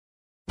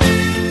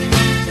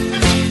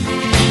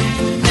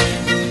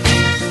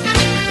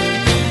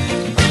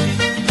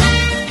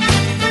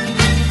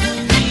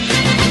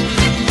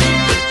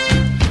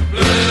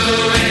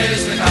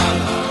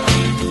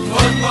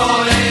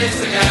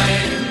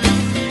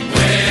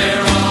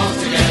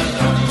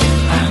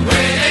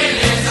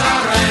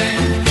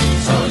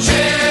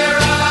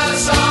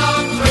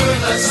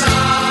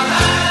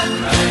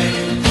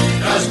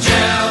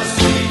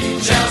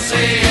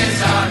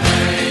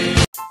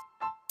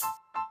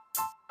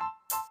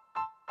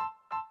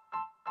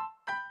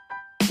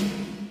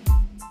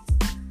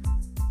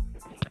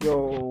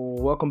Yo,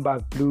 welcome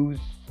back, Blues.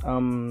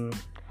 Welcome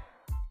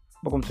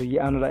to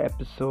yet another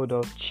episode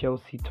of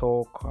Chelsea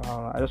Talk.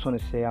 I just want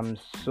to say I'm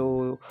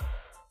so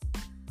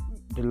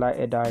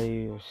delighted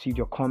I received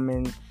your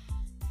comments.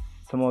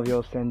 Some of you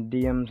all sent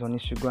DMs on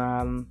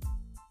Instagram.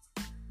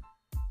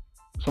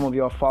 Some of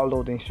you all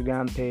followed the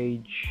Instagram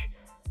page.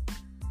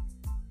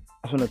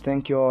 I just want to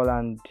thank you all,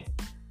 and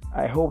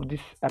I hope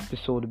this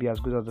episode will be as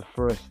good as the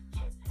first.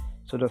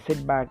 So just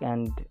sit back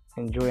and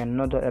enjoy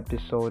another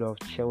episode of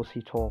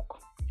Chelsea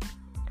Talk.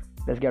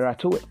 Let's get right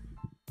to it.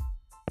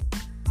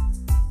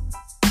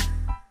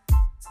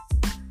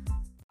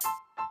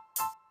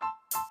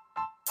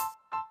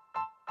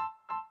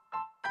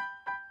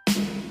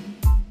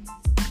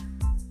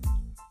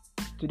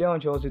 Today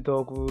on Chelsea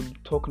Talk, we're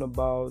talking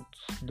about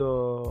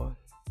the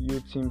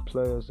youth team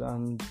players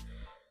and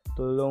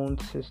the loan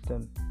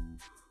system.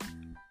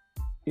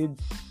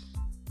 It's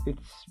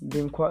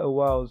been quite a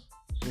while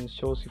since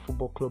Chelsea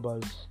Football Club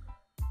has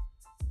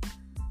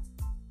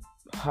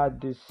had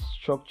this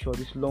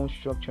loan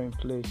structure in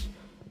place.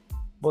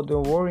 But the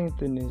worrying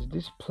thing is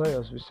these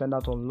players we send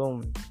out on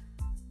loan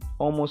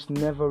almost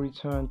never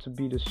return to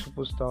be the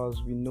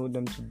superstars we know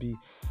them to be.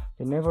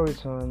 They never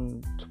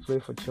return to play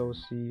for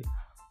Chelsea.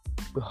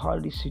 We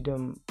hardly see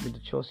them with the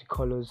Chelsea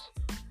colours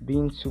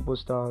being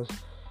superstars.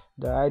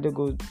 They either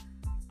go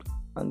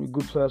and be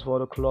good players for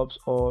other clubs,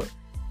 or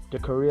their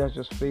careers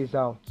just phase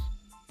out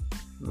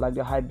like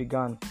the hype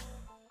began.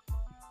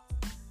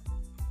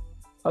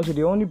 Actually,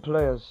 the only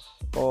players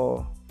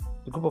or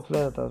the group of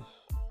players that have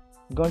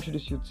gone through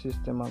this youth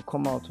system and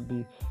come out to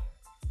be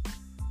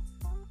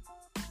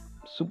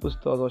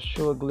superstars or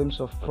show a glimpse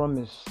of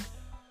promise,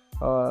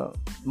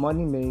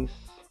 Money Mace,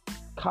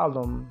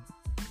 Callum,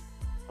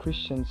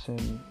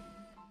 Christensen,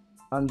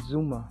 and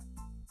Zuma.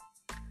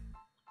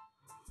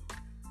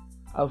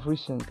 Of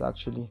recent,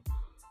 actually.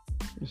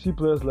 You see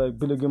players like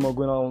Billy Gilmore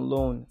going out on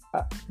loan.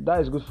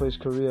 That is good for his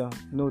career,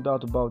 no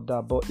doubt about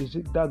that. But is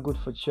it that good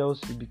for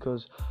Chelsea?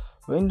 Because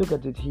when you look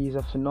at it, he is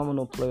a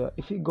phenomenal player.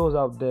 If he goes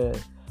out there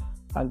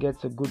and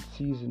gets a good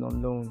season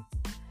on loan,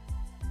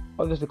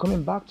 obviously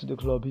coming back to the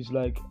club, he's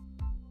like,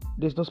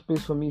 there's no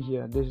space for me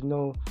here. There's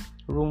no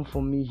room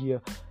for me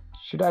here.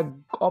 Should I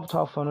opt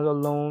out for another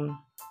loan,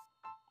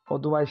 or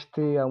do I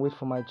stay and wait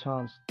for my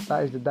chance?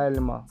 That is the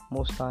dilemma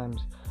most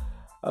times.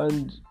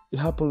 And it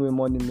happened with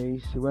Money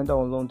Mace. He went out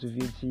on loan to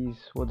VTs,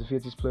 was the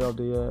VTs Player of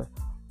the Year,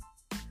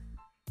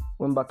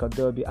 went back at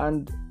Derby,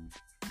 and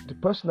the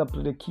person that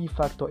played a key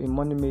factor in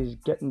Money Mace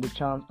getting the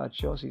chance at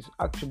Chelsea is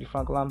actually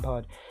Frank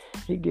Lampard.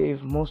 He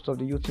gave most of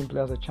the youth team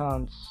players a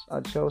chance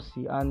at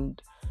Chelsea,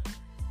 and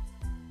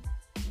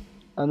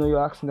I know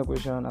you're asking the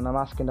question, and I'm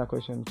asking that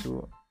question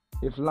too.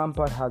 If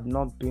Lampard had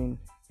not been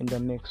in the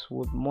mix,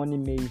 would Money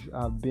Mace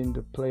have been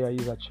the player he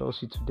is at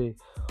Chelsea today?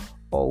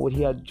 Or would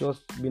he have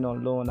just been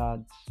on loan at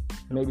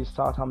maybe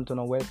Southampton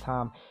or West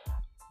Ham?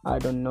 I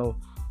don't know.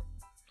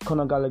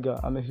 Conor Gallagher,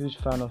 I'm a huge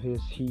fan of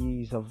his.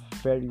 He's a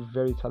very,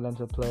 very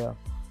talented player.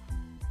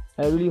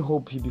 I really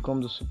hope he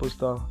becomes the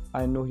superstar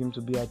I know him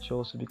to be at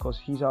Chelsea, because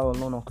he's out on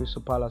loan on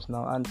Crystal Palace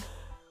now. And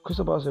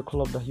Crystal Palace is a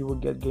club that he will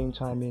get game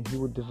time in, he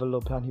will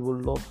develop, and he will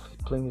love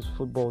playing his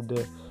football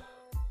there.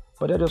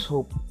 But I just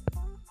hope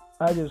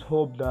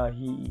that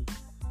he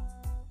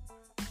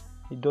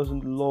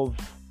doesn't love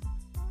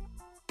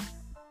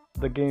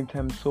the game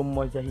time so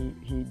much that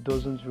he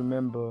doesn't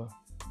remember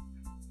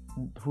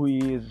who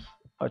he is.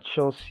 A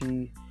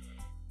Chelsea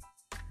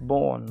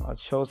born, a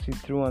Chelsea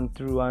through and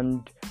through,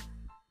 and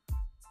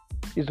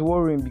it's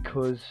worrying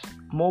because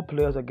more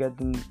players are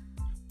getting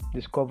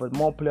discovered,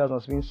 more players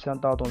are being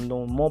sent out on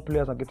loan, more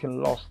players are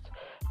getting lost.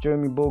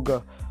 Jeremy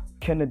Boga,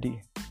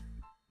 Kennedy,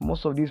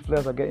 most of these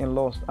players are getting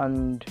lost,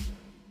 and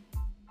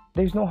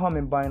there's no harm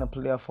in buying a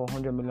player for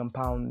 £100 million,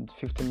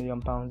 £50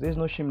 million. There's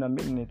no shame in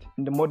admitting it.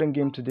 In the modern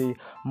game today,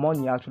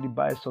 money actually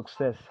buys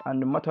success.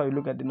 And no matter how you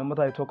look at it, no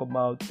matter how you talk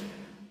about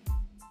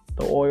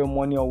the oil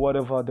money or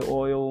whatever,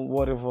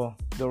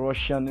 the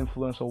Russian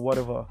influence or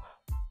whatever,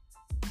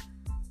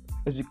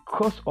 it's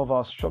because of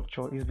our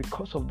structure, it's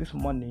because of this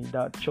money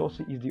that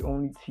Chelsea is the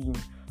only team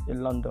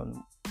in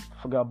London.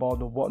 Forget about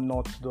the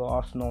whatnots, the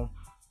Arsenal.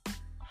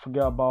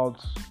 Forget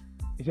about,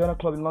 is there another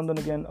club in London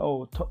again?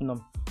 Oh,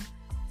 Tottenham.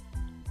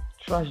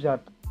 Trash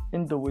that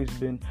in the waste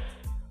bin.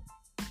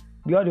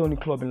 We are the only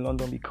club in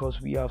London because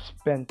we have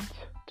spent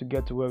to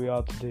get to where we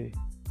are today.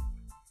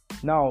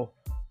 Now,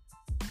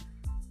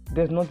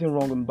 there's nothing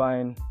wrong in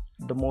buying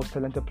the most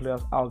talented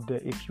players out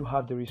there if you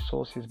have the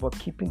resources, but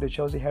keeping the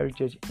Chelsea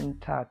heritage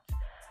intact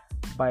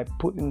by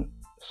putting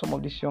some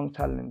of these young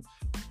talents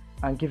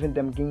and giving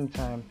them game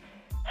time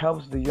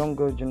helps the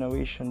younger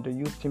generation, the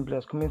youth team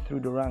players coming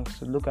through the ranks,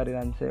 to look at it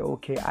and say,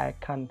 okay, I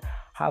can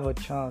have a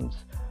chance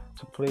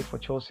to play for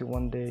Chelsea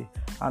one day,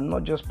 and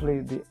not just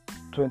play the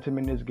 20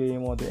 minutes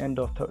game or the end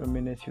of 30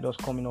 minutes. You just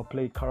come in or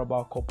play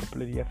Carabao Cup or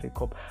play the FA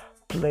Cup.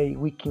 Play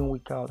week in,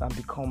 week out, and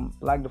become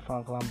like the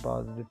Frank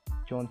Lampards, the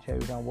John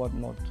Terrys and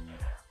whatnot.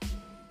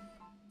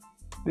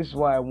 This is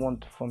what I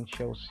want from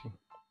Chelsea.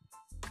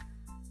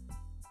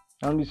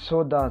 And we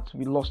saw that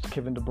we lost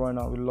Kevin De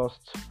Bruyne, we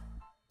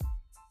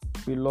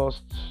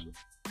lost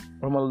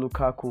Romelu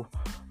Lukaku.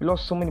 We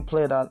lost so many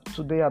players that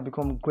today have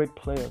become great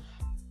players.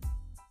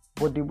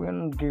 But they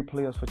weren't great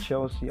players for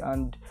Chelsea,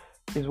 and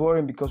it's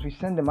worrying because we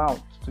sent them out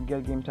to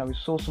get game time. We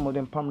sold some of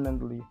them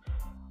permanently,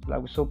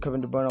 like we sold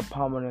Kevin De Bruyne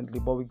permanently,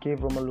 but we gave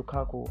Romelu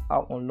Lukaku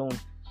out on loan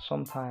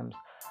sometimes,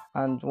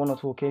 and one or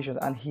two occasions,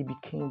 and he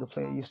became the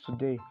player he is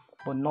today,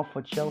 but not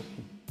for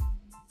Chelsea.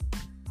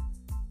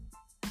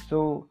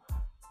 So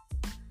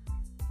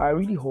I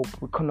really hope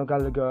with Conor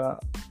Gallagher,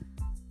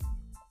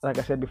 like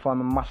I said before,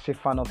 I'm a massive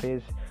fan of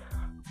his,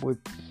 with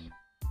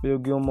Bill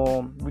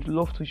Gilmore, we'd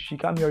love to see.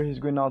 I'm hearing he's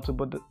going out to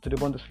the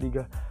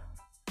Bundesliga.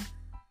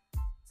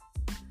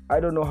 I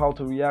don't know how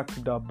to react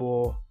to that,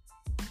 but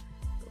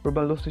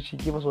Ruben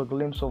Loftus-Cheek gave us a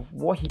glimpse of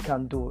what he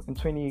can do in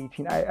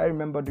 2018. I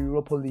remember the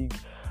Europa League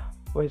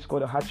where he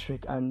scored a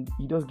hat-trick, and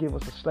he just gave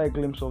us a slight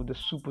glimpse of the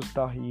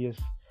superstar he is.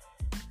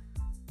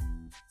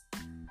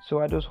 So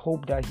I just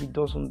hope that he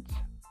doesn't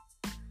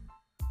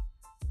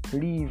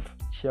leave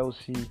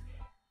Chelsea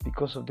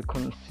because of the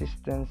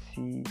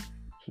consistency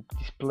he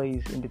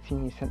displays in the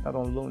team he sent out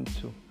on loan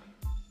to.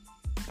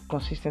 The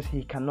consistency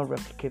he cannot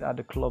replicate at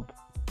the club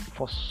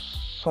for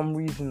some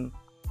reason,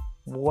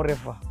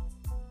 whatever.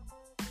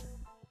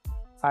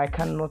 I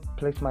cannot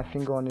place my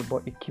finger on it,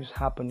 but it keeps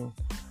happening.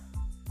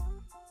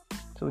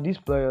 So these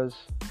players,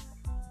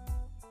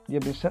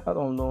 they've been sent out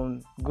on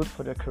loan, good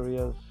for their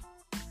careers,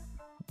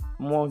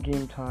 more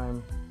game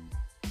time.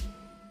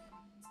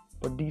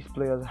 But these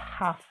players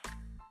have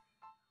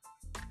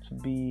to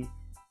be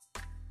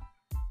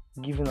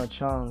given a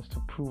chance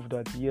to prove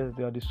that yes,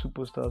 they are the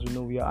superstars we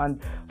know we are.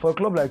 And for a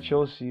club like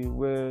Chelsea,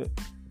 where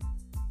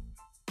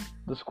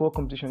the score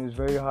competition is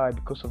very high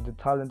because of the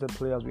talented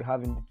players we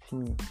have in the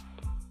team,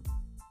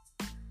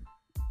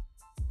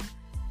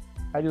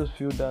 I just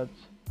feel that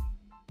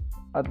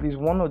at least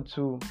one or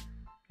two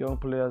young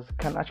players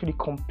can actually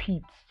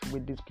compete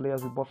with these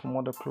players we bought from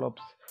other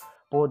clubs,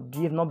 but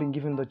they have not been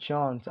given the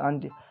chance.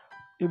 And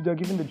if they're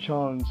given the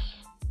chance,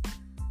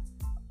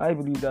 I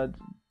believe that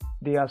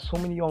there are so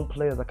many young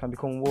players that can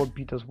become world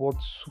beaters, world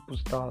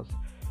superstars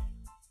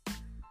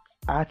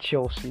at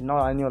Chelsea,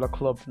 not any other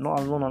club, not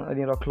alone on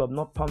any other club,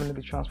 not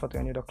permanently transferred to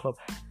any other club,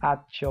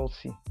 at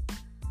Chelsea.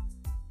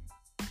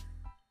 So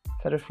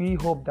I just really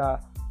hope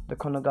that the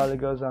Conor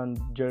Gallaghers and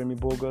Jeremy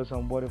Bogers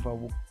and whatever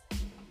will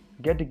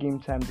get the game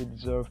time they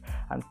deserve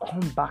and come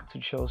back to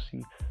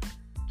Chelsea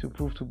to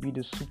prove to be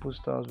the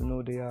superstars we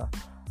know they are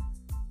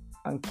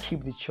and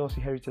keep the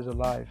Chelsea heritage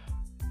alive.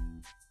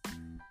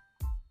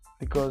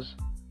 Because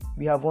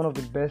we have one of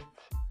the best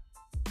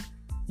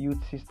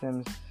youth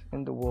systems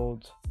in the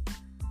world,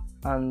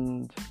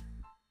 and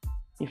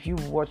if you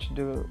watch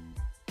the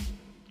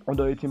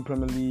under 18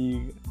 Premier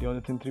League, the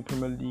under 23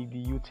 Premier League, the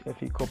Youth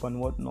FA Cup and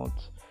whatnot,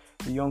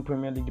 the Young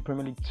Premier League, the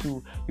Premier League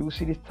 2, you will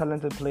see these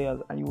talented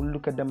players and you will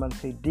look at them and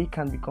say they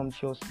can become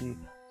Chelsea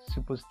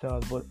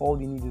superstars, but all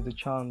they need is the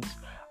chance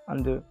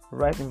and the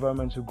right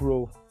environment to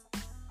grow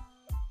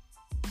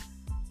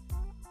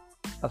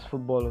as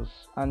footballers.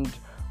 And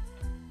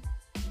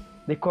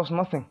they cost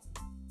nothing.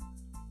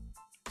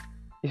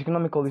 It's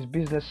economical, it's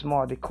business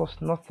smart, they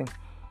cost nothing.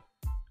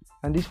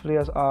 And these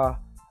players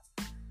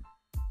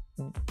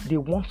they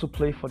want to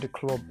play for the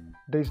club.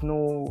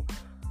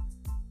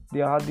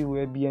 There hardly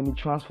will be any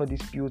transfer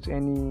disputes,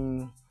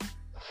 any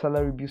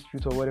salary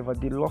disputes or whatever.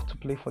 They love to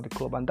play for the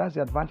club, and that's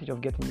the advantage of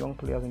getting young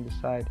players in the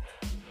side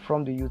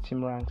from the youth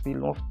team ranks. They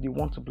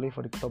want to play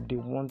for the club. They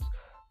want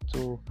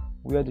to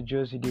wear the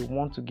jersey. They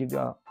want to give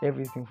their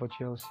everything for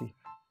Chelsea.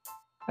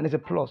 And it's a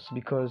plus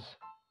because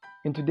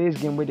in today's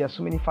game where there are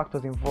so many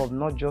factors involved,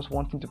 not just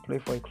wanting to play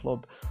for a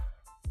club,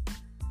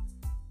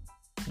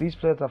 these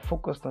players are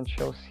focused on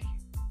Chelsea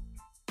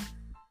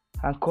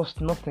and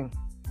cost nothing.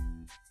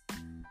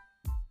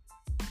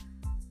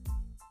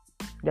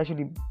 They're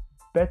actually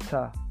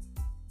better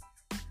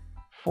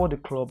for the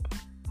club,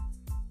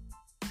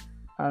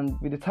 and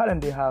with the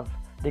talent they have,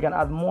 they can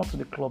add more to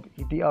the club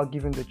if they are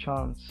given the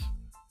chance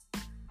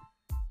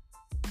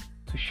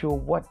to show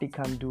what they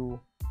can do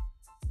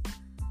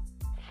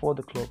for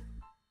the club.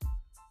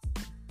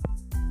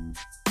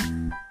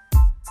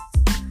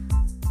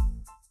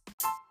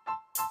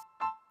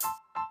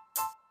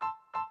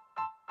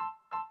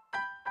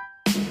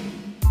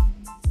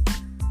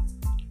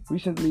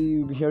 Recently,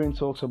 we've been hearing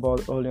talks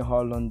about Erling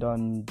Haaland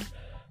and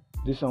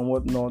this and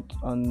whatnot,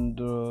 and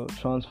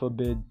transfer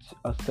bids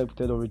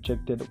accepted or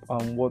rejected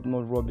and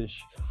whatnot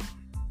rubbish.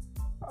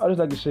 I just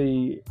like to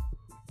say,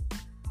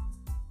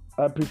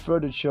 I prefer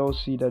the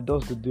Chelsea that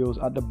does the deals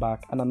at the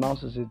back and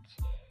announces it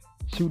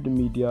to the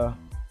media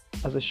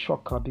as a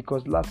shocker,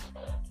 because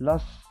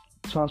last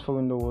transfer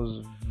window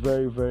was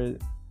very, very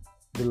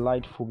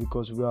delightful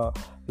because we are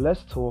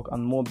less talk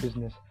and more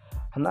business.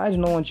 And I do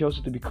not want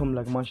Chelsea to become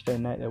like Manchester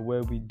United,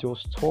 where we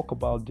just talk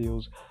about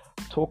deals,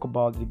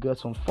 it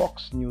gets on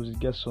Fox News, it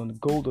gets on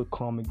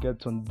Goal.com, it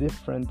gets on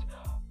different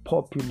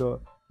popular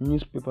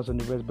newspapers and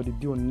the rest, but the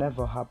deal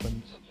never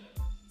happens.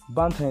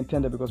 banter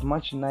intended, because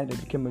Manchester United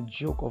became a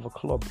joke of a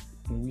club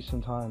in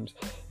recent times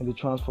in the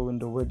transfer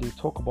window, where they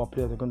talk about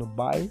players they're going to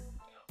buy,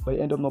 but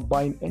they end up not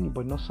buying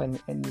anybody, not signing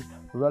any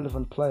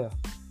relevant player.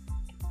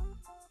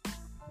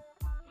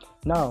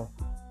 Now,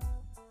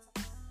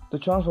 the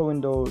transfer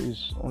window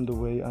is on the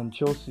way, and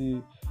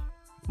Chelsea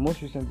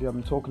most recently have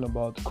been talking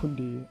about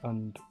Kounde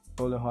and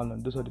Erling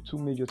Haaland. Those are the two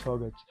major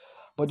targets.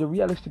 But the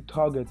realistic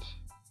target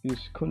is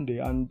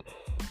Kounde, and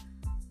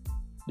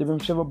they've been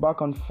shuffled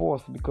back and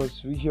forth,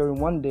 because we hear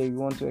one day we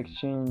want to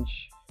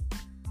exchange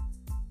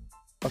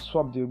a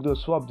swap deal, do a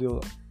swap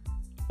deal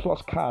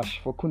plus cash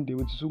for Kounde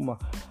with Zuma.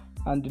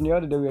 And the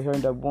other day we were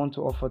hearing that we want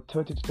to offer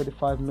 30 to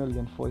 35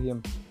 million for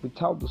him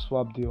without the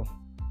swap deal.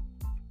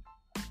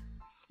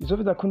 It's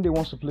obvious that Kounde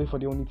wants to play for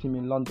the only team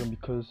in London,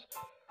 because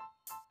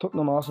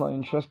Tottenham are also not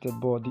interested,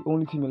 but the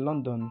only team in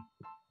London,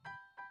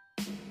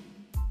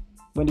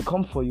 when they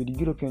come for you, the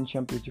European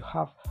champions, you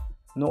have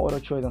no other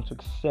choice than to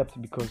accept,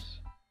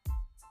 because,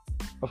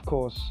 of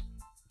course,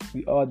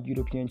 we are the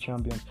European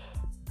champions.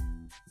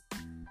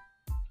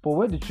 But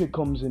where the trick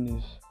comes in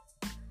is,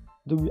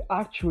 do we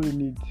actually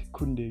need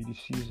Kounde this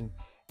season?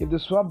 If the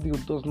swap deal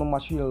does not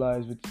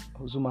materialize with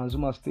Zuma and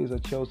Zuma stays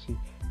at Chelsea,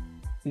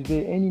 is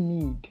there any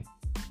need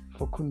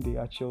for Kounde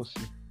at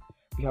Chelsea?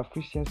 We have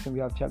Christensen, we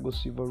have Thiago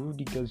Silva,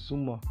 Rudiger,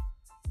 Zuma.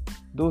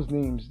 Those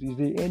names, is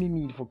there any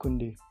need for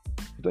Kounde?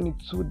 We don't need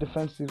two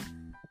defensive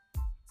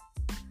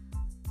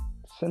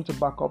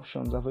centre-back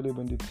options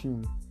available in the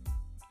team.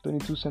 We don't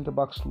need two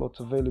centre-back slots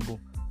available,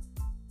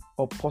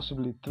 or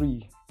possibly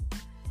three.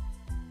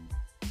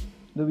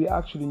 Do we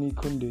actually need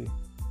Kounde?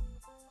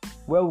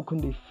 Where will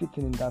Kounde fit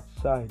in that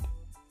side?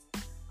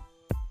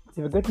 If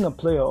you're getting a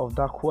player of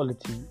that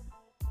quality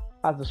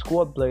as a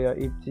squad player,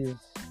 it is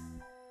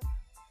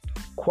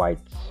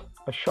quite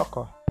a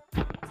shocker.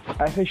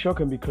 I say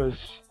shocking because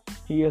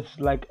he is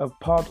like a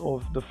part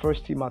of the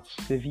first team at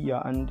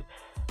Sevilla, and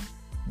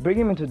bring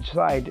him into the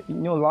side.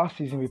 Last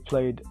season we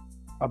played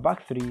a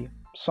back three.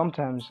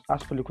 Sometimes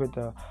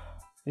Aspilicueta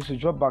used to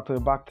drop back to the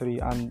back three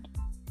and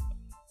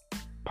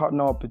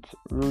partner up with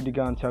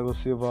Rudiger and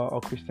Thiago Silva,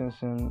 or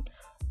Christensen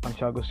and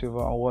Thiago Silva,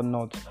 or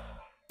whatnot.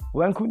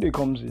 When Kounde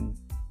comes in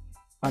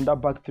and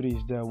that back three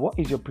is there, what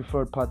is your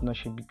preferred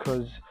partnership?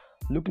 Because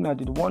looking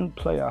at it, one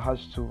player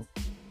has to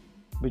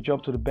be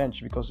dropped to the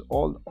bench, because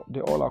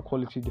they all are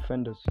quality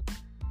defenders.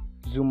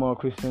 Zuma,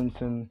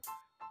 Christensen,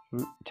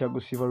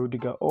 Thiago Silva,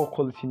 Rudiger, all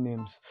quality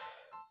names.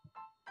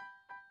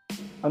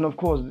 And of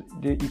course,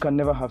 you can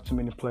never have too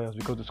many players,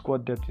 because the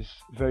squad depth is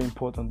very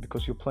important,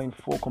 because you're playing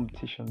 4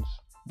 competitions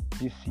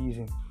this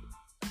season.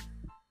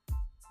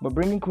 But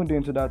bringing Kounde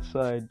into that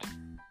side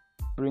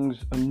brings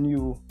a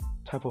new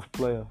type of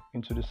player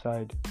into the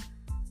side,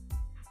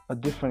 a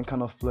different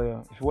kind of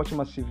player. If you watch him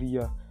at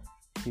Sevilla,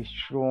 he's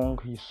strong,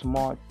 he's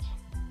smart,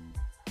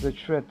 he's a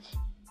threat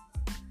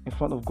in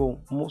front of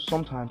goal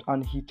sometimes,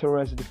 and he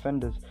terrorizes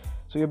defenders.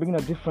 So you're bringing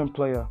a different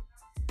player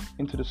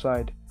into the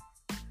side,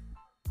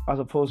 as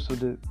opposed to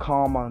the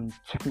calm and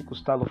technical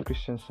style of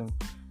Christensen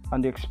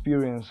and the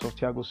experience of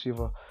Thiago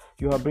Silva.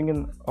 You are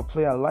bringing a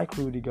player like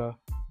Rudiger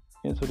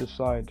into the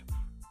side.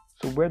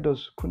 So where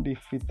does Kounde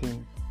fit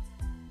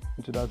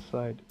into that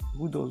side?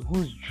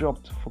 Who's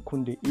dropped for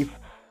Kounde?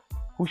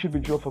 Who should be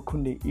dropped for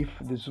Kounde if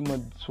the Zuma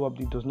swap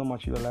deal does not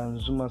materialize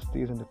and Zuma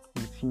stays in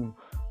the team?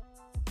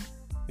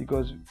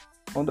 Because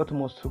under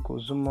Thomas Tuchel,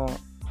 Zuma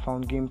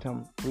found game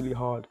time really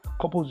hard,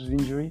 coupled with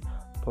injury,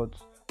 but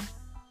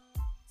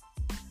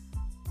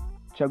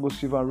Thiago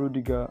Silva,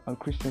 Rudiger and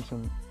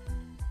Christensen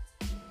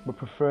were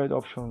preferred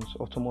options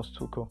of Thomas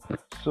Tuchel.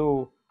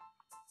 So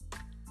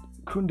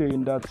Kounde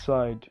in that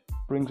side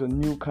brings a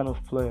new kind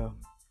of player,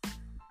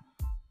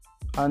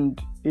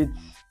 and it's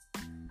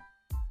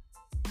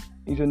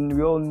a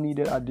real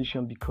needed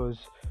addition, because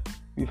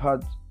we've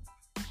had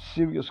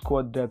serious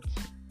squad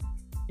depth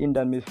in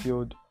that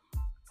midfield,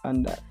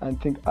 and I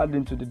think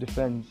adding to the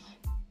defense,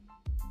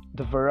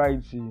 the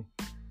variety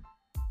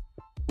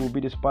will be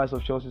the spice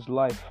of Chelsea's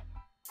life.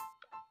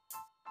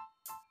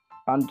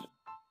 And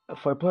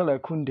for a player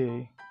like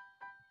Kounde,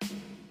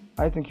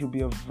 I think he'll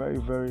be a very,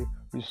 very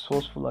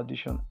resourceful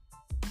addition,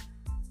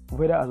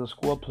 whether as a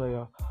squad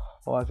player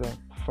or as a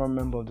firm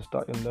member of the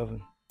starting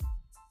 11.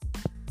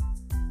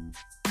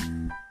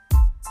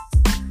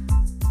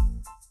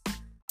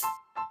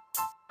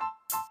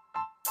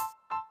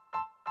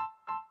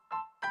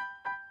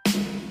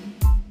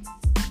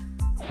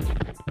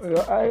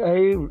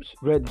 I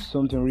read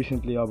something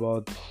recently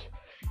about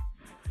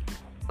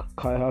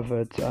Kai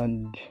Havertz,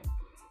 and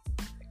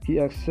he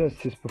assessed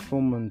his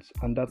performance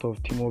and that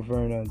of Timo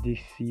Werner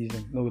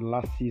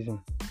last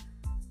season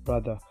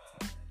rather,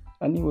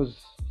 and he was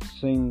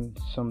saying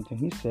something.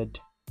 He said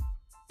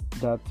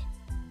that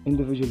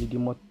individually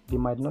they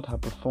might not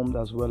have performed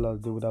as well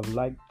as they would have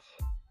liked,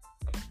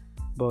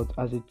 but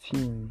as a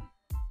team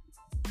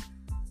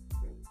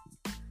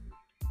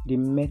they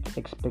met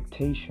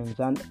expectations,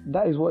 and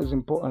that is what is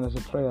important as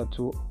a player,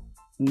 to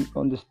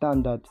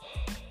understand and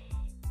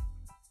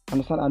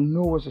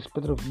know what's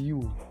expected of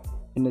you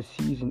in a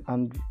season,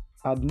 and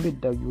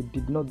admit that you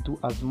did not do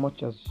as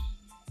much as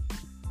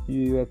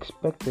you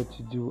expected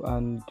to do.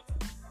 And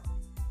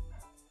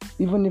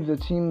even if the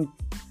team's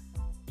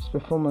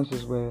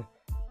performances were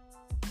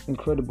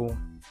incredible,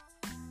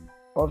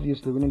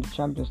 obviously winning the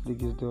Champions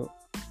League is the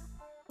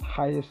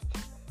highest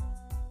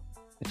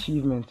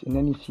achievement in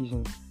any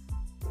season,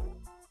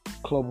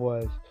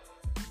 club-wise.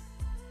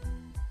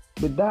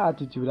 With that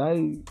attitude,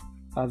 I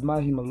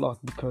admire him a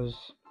lot, because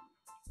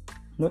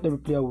not every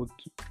player would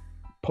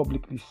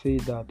publicly say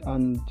that.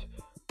 And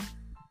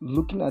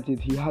looking at it,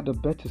 he had a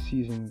better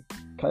season.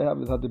 Kai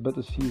Havertz had a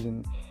better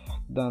season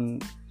than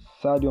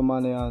Sadio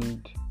Mane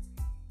and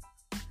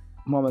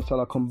Mohamed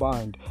Salah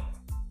combined.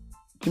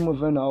 Timo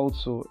Werner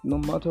also, no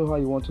matter how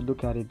you want to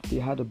look at it, they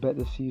had a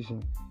better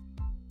season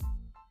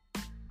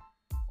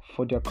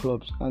for their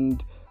clubs.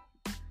 And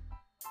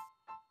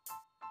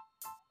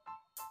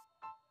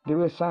they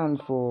were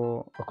signed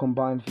for a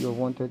combined fee of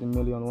 130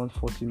 million,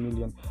 140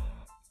 million.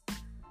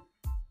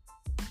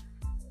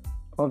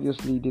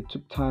 Obviously, they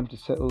took time to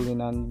settle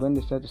in, and when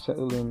they started to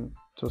settle in,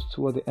 it was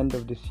toward the end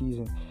of the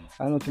season.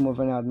 I know Timo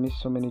Werner had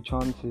missed so many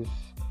chances.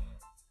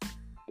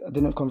 I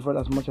didn't convert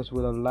as much as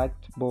we would have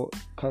liked, but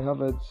Kai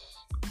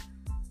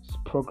Havertz's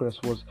progress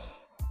was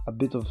a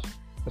bit of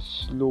a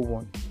slow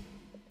one.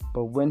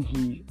 But when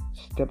he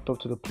stepped up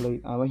to the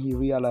plate, and when he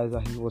realized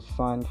that he was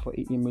signed for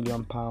 £80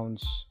 million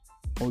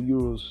or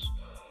euros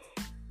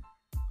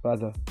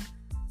rather,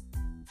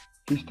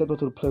 he stepped up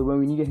to the plate when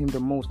we needed him the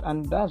most.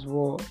 And that's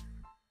what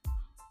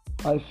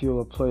I feel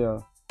a player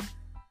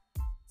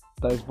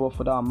that is bought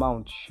for that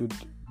amount should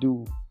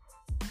do.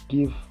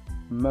 Give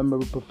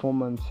memorable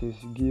performances,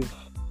 give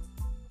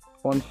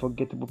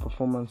unforgettable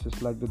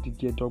performances like the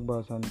Didier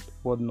Drogba's and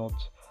whatnot.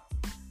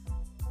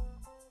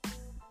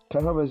 Kai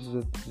Havertz is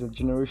a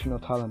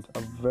generational talent,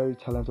 a very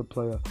talented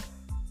player,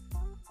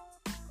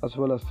 as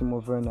well as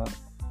Timo Werner,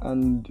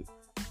 and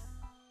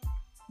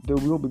they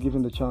will be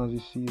given the chance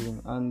this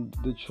season, and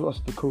the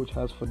trust the coach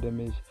has for them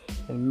is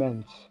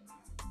immense.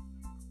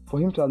 For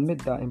him to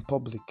admit that in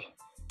public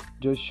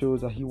just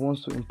shows that he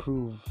wants to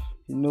improve.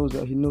 He knows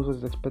what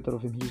is expected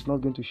of him. He's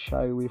not going to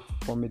shy away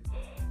from it.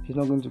 He's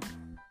not going to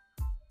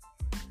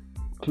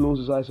close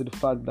his eyes to the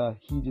fact that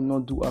he did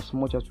not do as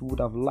much as we would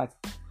have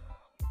liked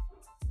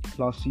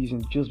last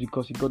season just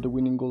because he got the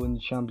winning goal in the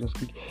Champions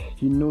League.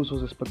 He knows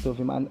what's expected of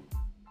him, and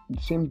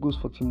the same goes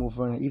for Timo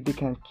Werner. If they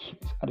can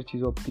keep this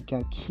attitude up, they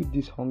can keep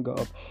this hunger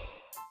up,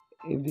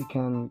 if they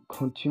can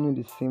continue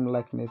the same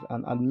likeness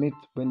and admit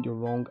when they're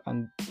wrong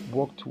and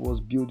work towards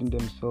building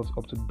themselves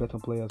up to better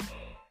players,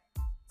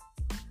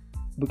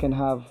 we can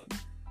have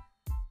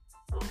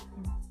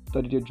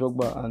the Didier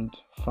Drogba and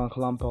Frank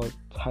Lampard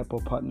type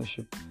of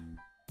partnership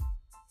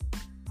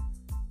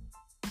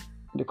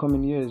in the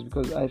coming years,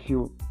 because I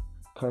feel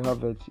Kai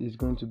Havertz is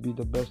going to be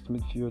the best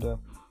midfielder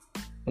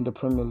in the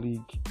Premier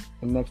League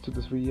in the next 2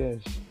 to 3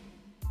 years,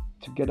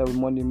 together with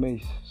Money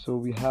Mace. So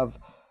we have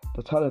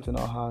the talent in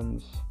our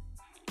hands,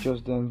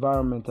 just the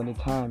environment and the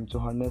time to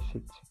harness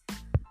it.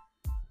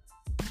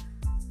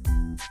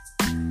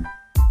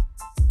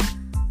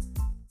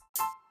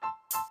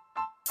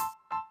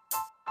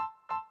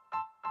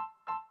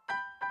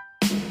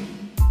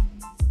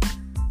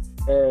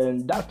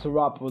 And that's a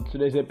wrap for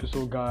today's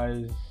episode,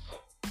 guys.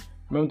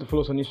 Remember to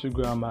follow us on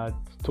Instagram at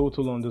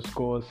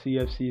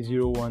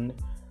total_CFC01,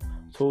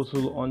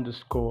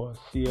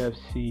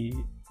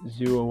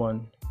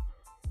 total_CFC01.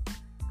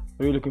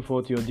 Really looking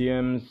forward to your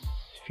DMs,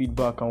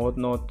 feedback, and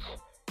whatnot.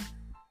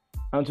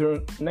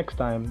 Until next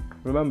time,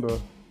 remember,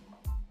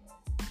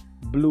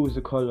 blue is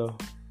the color,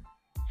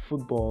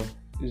 football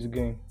is the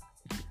game.